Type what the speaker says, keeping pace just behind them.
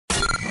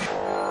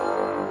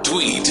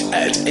Tweet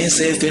at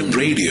SFM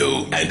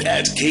Radio and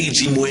at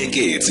KG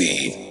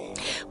Mwekezi.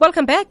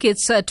 Welcome back.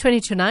 It's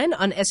 20 to 9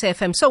 on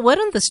SFM. So Word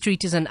on the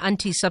Street is an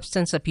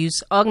anti-substance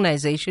abuse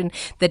organization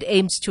that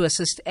aims to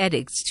assist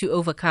addicts to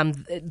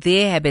overcome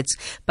their habits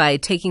by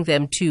taking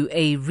them to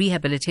a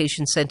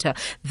rehabilitation center.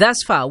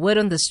 Thus far, Word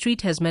on the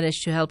Street has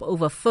managed to help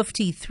over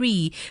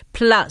 53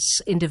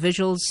 plus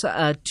individuals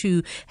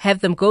to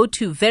have them go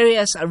to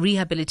various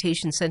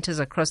rehabilitation centers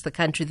across the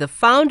country. The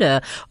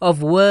founder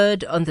of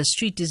Word on the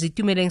Street is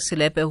Itumeleng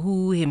Selepe,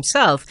 who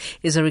himself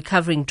is a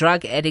recovering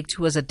drug addict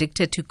who was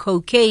addicted to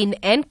cocaine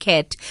and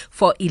cat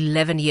for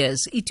 11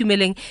 years.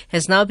 Itumeleng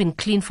has now been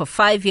clean for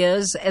 5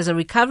 years. As a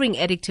recovering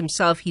addict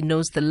himself, he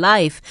knows the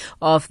life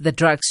of the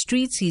drug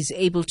streets. He's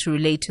able to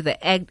relate to the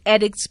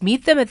addicts,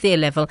 meet them at their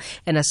level,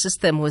 and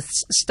assist them with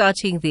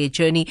starting their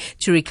journey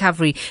to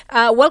recovery.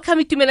 Welcome,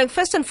 Itumeleng.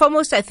 First and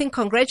foremost, I think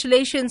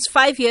congratulations,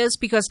 5 years,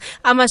 because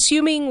I'm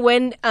assuming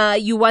when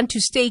you want to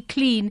stay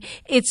clean,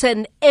 it's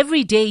an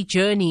everyday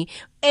journey.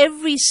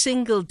 Every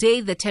single day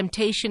the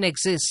temptation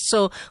exists.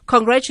 So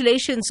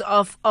congratulations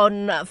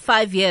on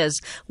 5 years.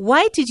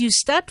 Why did you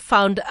start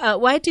start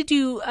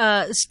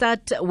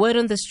Word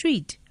on the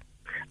Street?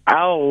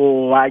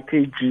 Oh,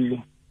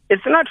 IKG.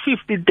 It's not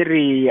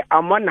 53.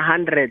 I'm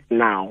 100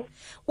 now.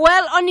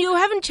 Well, you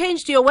haven't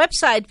changed your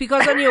website,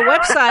 because on your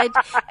website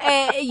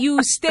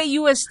you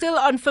were still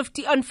on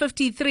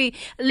 53.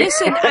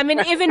 Listen, I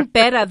mean, even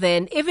better,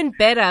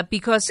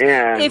 because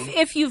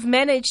if you've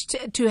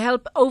managed to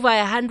help over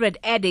 100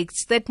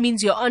 addicts, that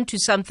means you're onto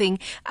something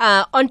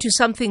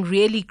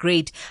really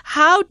great.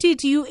 How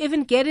did you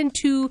even get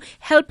into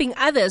helping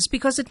others?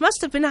 Because it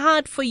must have been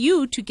hard for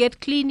you to get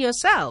clean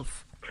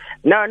yourself.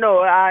 No.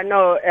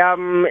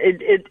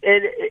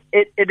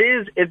 It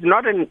is. It's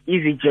not an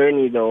easy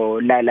journey though.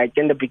 Like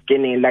in the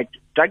beginning, like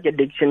drug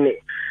addiction,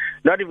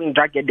 not even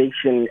drug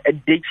addiction.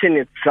 Addiction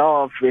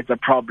itself is a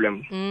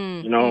problem.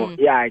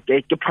 Yeah,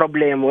 it's a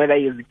problem. Whether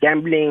it's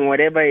gambling,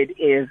 whatever it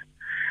is.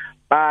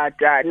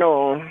 But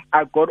no,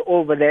 I got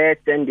over that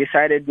and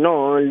decided,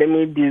 no, let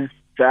me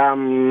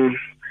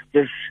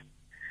just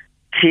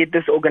create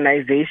this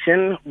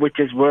organization, which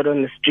is Word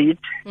on the Street.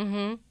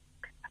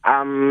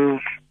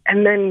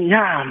 And then,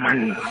 yeah,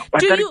 man,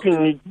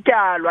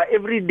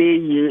 every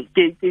day,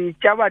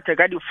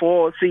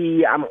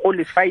 I'm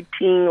always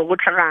fighting,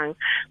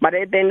 but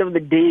at the end of the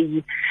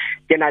day,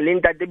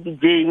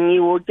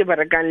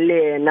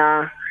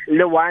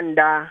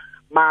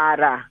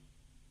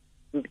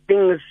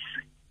 things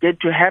get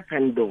to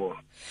happen though.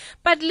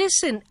 But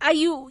listen, are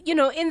you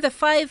in the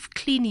 5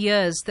 clean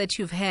years that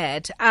you've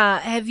had,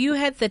 have you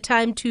had the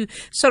time to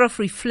sort of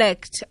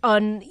reflect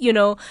on,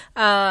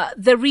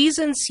 the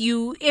reasons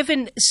you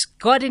even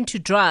got into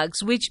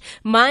drugs, which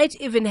might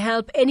even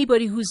help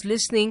anybody who's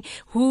listening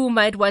who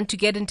might want to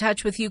get in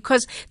touch with you?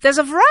 Because there's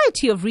a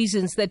variety of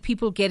reasons that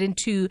people get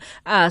into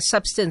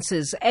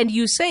substances. And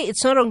you say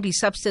it's not only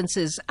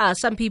substances.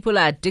 Some people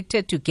are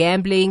addicted to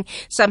gambling.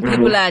 Some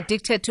people are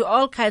addicted to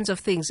all kinds of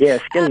things.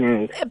 Yes.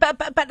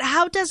 But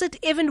how does it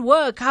even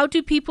work? How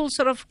do people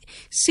sort of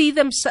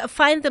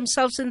find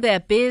themselves in their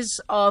biz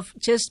of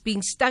just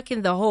being stuck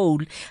in the hole?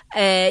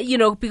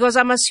 Because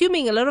I'm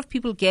assuming a lot of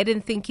people get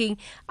in thinking,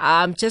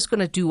 I'm just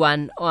going to do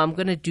 1 or I'm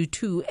going to do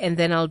 2 and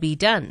then I'll be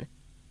done.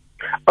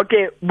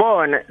 Okay,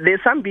 Bon,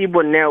 there's some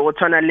people now,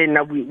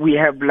 we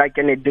have like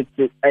an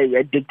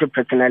addictive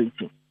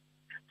personality.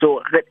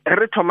 So,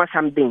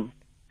 something,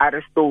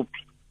 stop.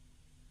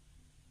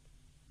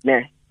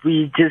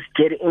 We just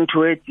get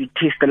into it, you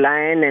taste the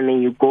line, and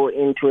then you go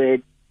into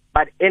it.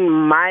 But in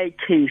my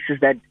case, is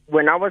that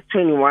when I was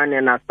 21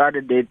 and I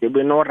started it, there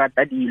were no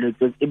ratadilo. It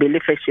was Ibele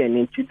Fashion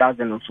in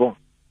 2004.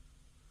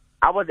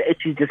 I was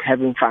actually just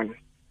having fun.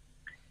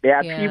 There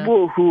are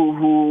people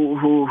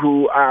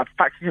who are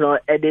functional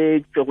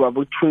addicts or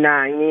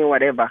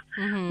whatever.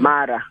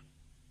 Mara.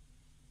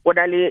 Do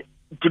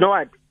you know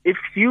what? If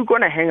you're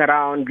going to hang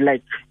around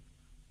like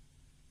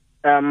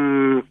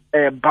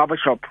a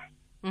barbershop,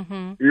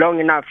 long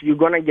enough, you're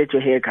gonna get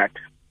your hair cut.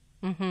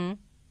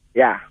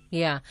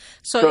 Yeah.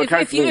 So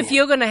if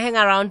you're gonna hang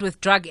around with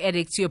drug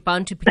addicts, you're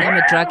bound to become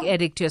a drug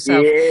addict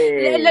yourself.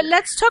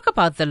 Let's talk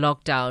about the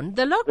lockdown.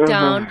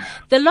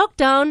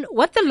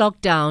 What the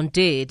lockdown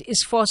did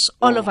is force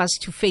all of us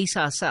to face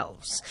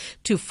ourselves,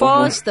 to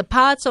force the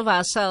parts of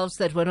ourselves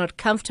that we're not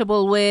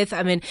comfortable with.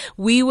 I mean,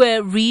 we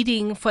were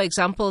reading, for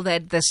example,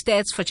 that the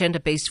stats for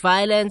gender-based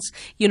violence,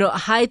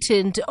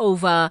 heightened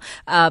over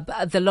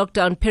the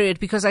lockdown period,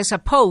 because I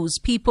suppose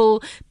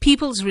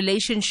people's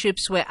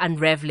relationships were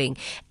unraveling.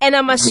 And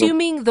I'm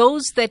assuming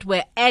those that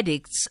were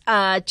addicts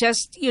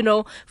just,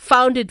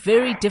 found it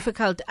very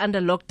difficult under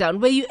lockdown.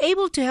 Were you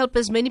able to help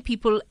as many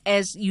people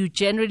as you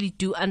generally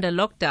do under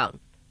lockdown?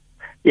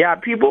 Yeah,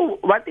 people,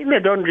 one thing they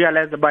don't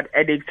realize about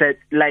addicts is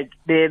like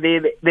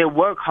they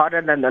work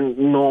harder than a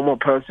normal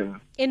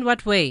person. In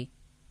what way?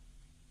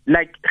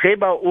 Like,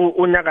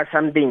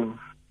 something,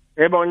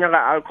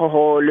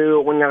 alcohol,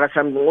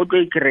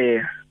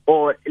 something,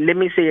 or let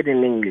me say it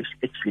in English,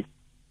 actually.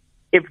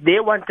 If they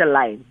want a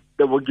line,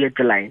 they will get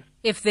a line.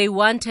 If they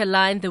want a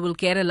line, they will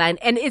get a line.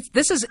 And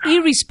this is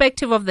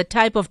irrespective of the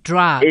type of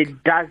drug.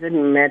 It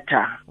doesn't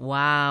matter.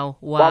 Wow.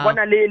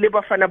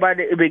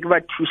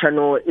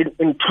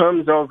 In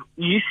terms of,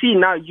 you see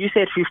now, you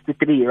said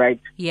 53, right?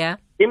 Yeah.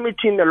 In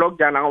between the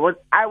lockdown,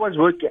 I was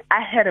working.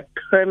 I had a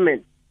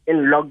permit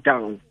in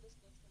lockdown,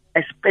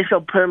 a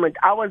special permit.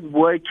 I was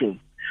working.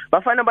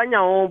 Bafana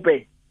Banya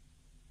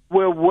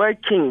we're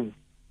working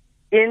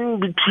in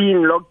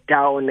between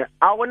lockdown.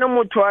 I want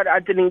to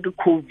attending to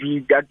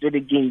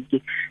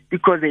COVID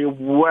because they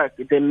work,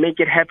 they make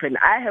it happen.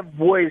 I have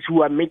boys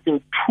who are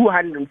making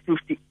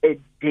 250 a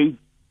day.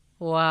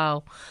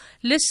 Wow.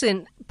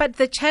 Listen, but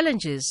the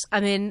challenges, I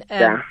mean,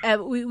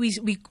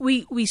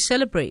 we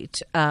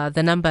celebrate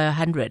the number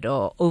 100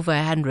 or over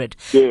 100.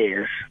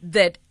 Yes.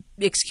 That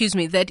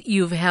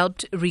you've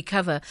helped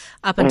recover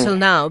up until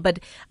now. But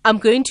I'm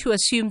going to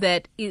assume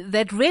that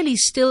that really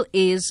still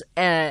is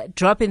a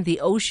drop in the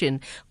ocean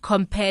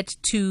compared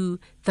to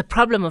the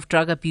problem of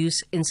drug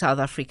abuse in South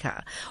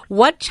Africa.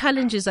 What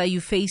challenges are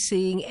you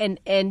facing, and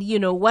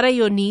what are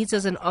your needs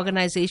as an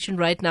organization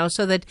right now,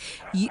 so that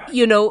the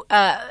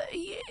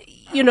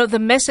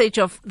message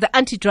of the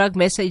anti-drug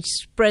message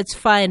spreads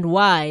far and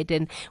wide,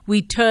 and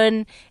we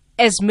turn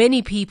as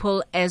many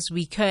people as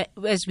we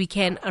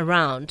can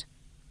around?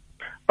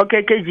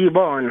 Okay, KG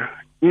Bon.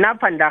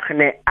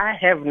 I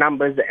have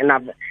numbers, and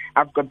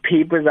I've got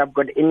papers, I've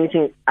got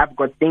anything, I've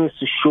got things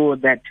to show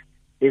that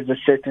there's a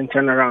certain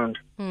turnaround.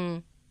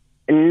 No,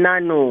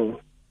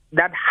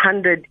 that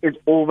 100 is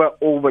over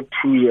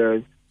 2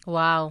 years.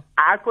 Wow.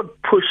 I could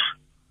push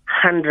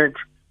 100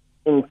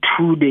 in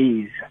 2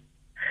 days.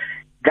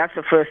 That's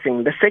the first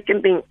thing. The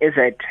second thing is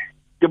that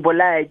the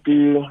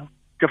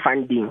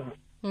funding.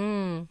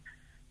 Do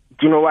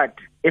you know what?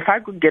 If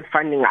I could get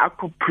funding, I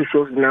could push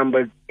those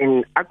numbers,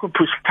 and I could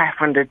push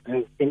 500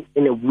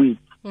 in a week.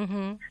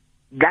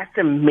 That's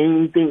the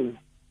main thing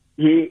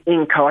here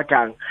in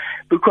Kawatang.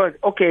 Because,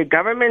 okay,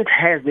 government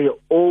has their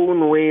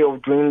own way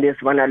of doing this.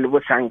 How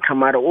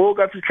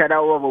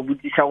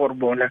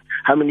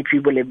many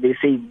people have they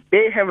saved?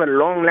 They have a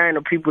long line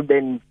of people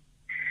that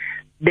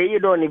they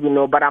don't even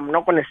know, but I'm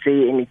not going to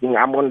say anything.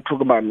 I'm going to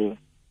talk about me.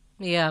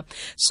 Yeah.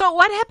 So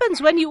what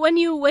happens when you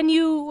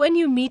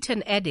meet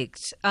an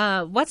addict?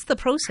 What's the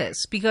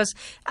process? Because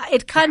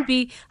it can't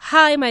be,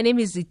 "Hi, my name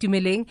is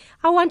Itumeleng.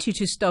 I want you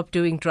to stop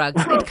doing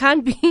drugs." It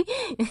can't be.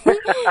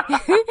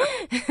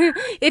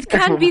 It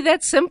can't be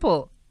that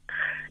simple.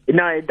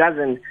 No, it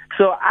doesn't.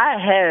 So I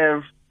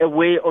have a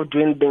way of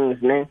doing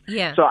things, né?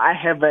 Yeah. So I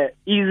have an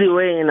easy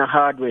way and a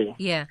hard way.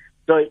 Yeah.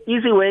 So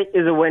easy way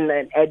is when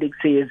an addict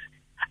says,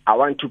 "I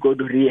want to go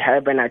to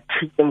rehab," and I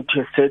take them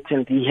to a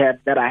certain rehab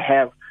that I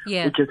have.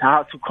 Yeah. Which is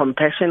House of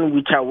Compassion,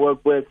 which I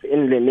work with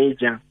in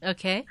Lenasia.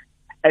 Okay.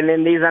 And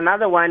then there's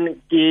another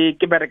one,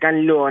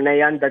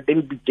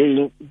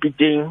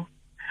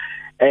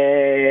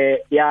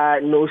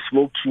 no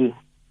smoking,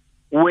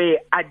 where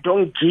I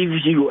don't give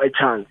you a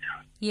chance.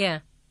 Yeah.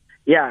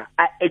 Yeah,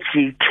 I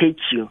actually take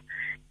you.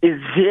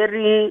 It's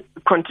very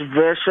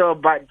controversial,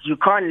 but you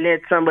can't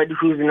let somebody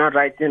who's not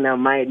right in their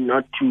mind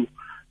not to.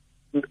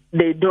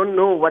 They don't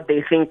know what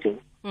they're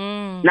thinking.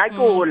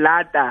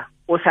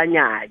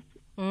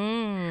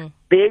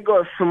 Big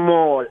or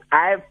small,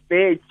 I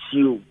bet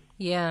you.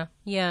 Yeah.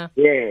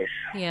 Yes.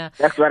 Yeah.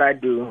 That's what I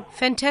do.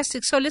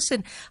 Fantastic. So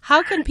listen,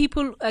 how can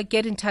people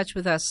get in touch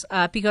with us?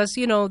 Because,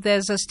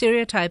 there's a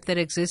stereotype that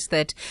exists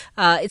that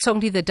it's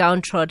only the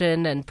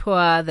downtrodden and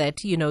poor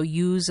that,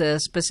 use a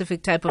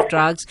specific type of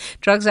drugs.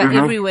 Drugs are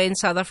everywhere in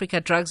South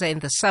Africa. Drugs are in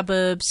the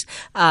suburbs.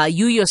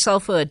 You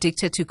yourself are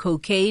addicted to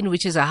cocaine,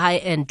 which is a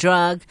high-end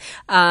drug.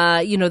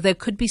 There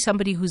could be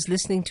somebody who's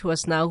listening to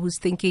us now who's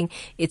thinking,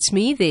 it's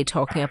me they're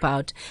talking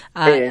about,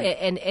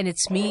 and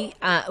it's me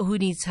who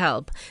needs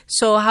help.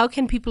 So how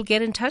can people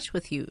get in touch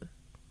with you?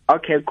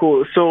 Okay,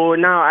 cool. So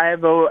now I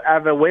have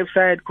a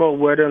website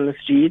called Word on the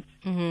Street.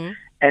 And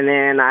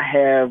then I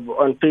have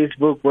on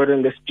Facebook Word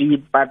on the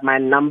Street. But my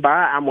number,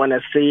 I'm going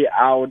to say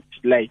out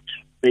very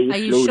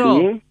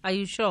slowly. Are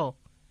you sure?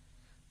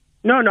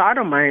 No, I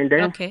don't mind.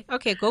 Okay,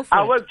 go for it.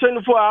 I work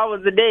 24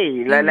 hours a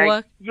day.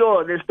 The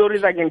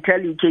stories I can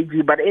tell you,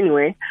 KG. But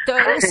anyway.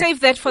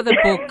 Save that for the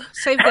book.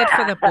 So,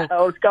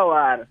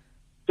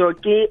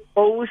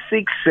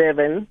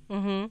 067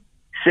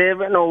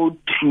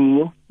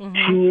 702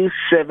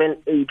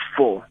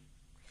 2784.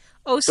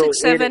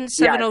 067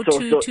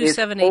 702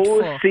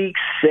 2784.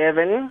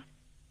 067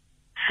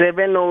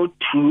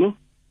 702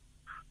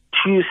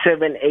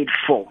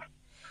 2784.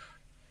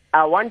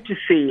 I want to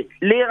say,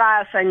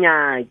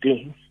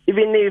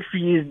 even if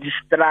he's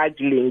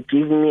struggling,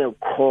 give me a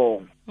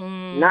call.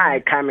 Now I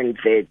come and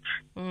fetch.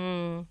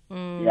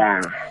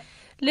 Yeah.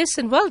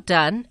 Listen, well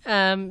done.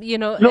 No,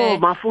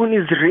 my phone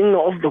is ringing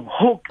off the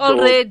hook.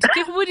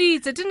 Already.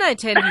 Didn't I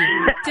tell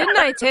you?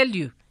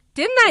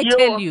 Didn't I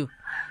tell you?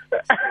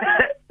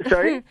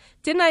 Sorry?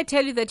 Didn't I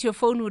tell you that your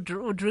phone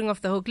would ring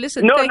off the hook?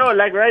 Listen. No,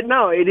 like right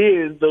now it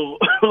is, though,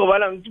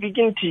 while I'm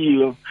speaking to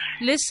you.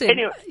 Listen,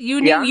 Anyway,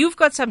 you've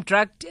got some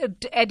drug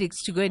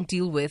addicts to go and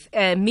deal with.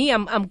 Me,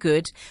 I'm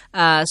good.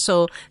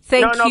 So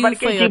thank you but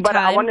for your but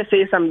time. I want to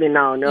say something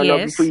now. No,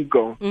 before you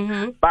go.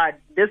 Mm-hmm. But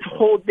this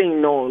whole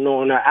thing, no.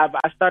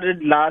 I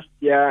started last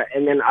year,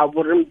 and then I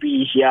wouldn't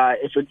be here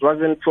if it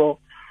wasn't for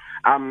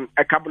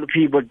a couple of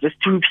people, just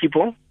 2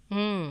 people.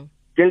 Mm.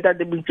 Then that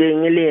they be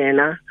saying,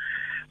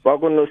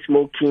 we're no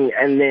smoking,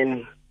 and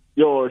then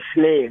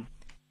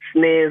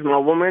Snare is my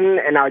woman,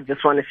 and I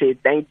just want to say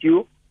thank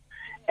you.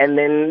 And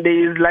then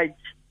there's like,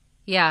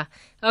 yeah,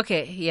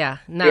 okay, yeah.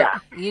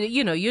 Now,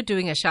 you know, you're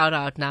doing a shout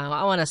out now.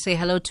 I want to say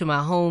hello to my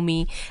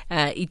homie,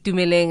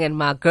 Itumeleng, and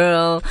my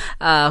girl,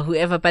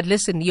 whoever. But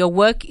listen, your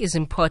work is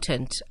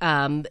important.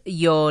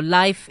 Your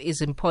life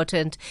is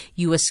important.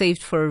 You were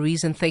saved for a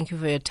reason. Thank you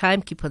for your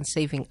time. Keep on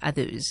saving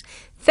others.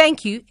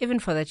 Thank you, even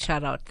for that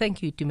shout out.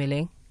 Thank you,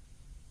 Itumeleng.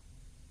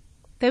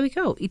 There we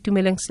go.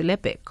 Itumeleng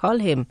Selepe. Call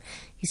him.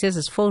 He says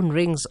his phone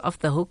rings off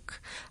the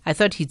hook. I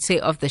thought he'd say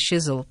off the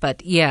shizzle,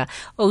 but yeah.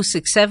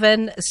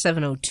 067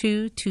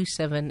 702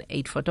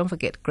 2784. Don't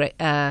forget,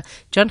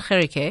 John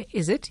Gericke,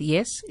 is it?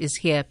 Yes, is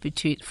here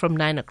from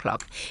 9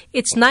 o'clock.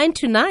 It's 9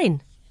 to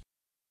 9.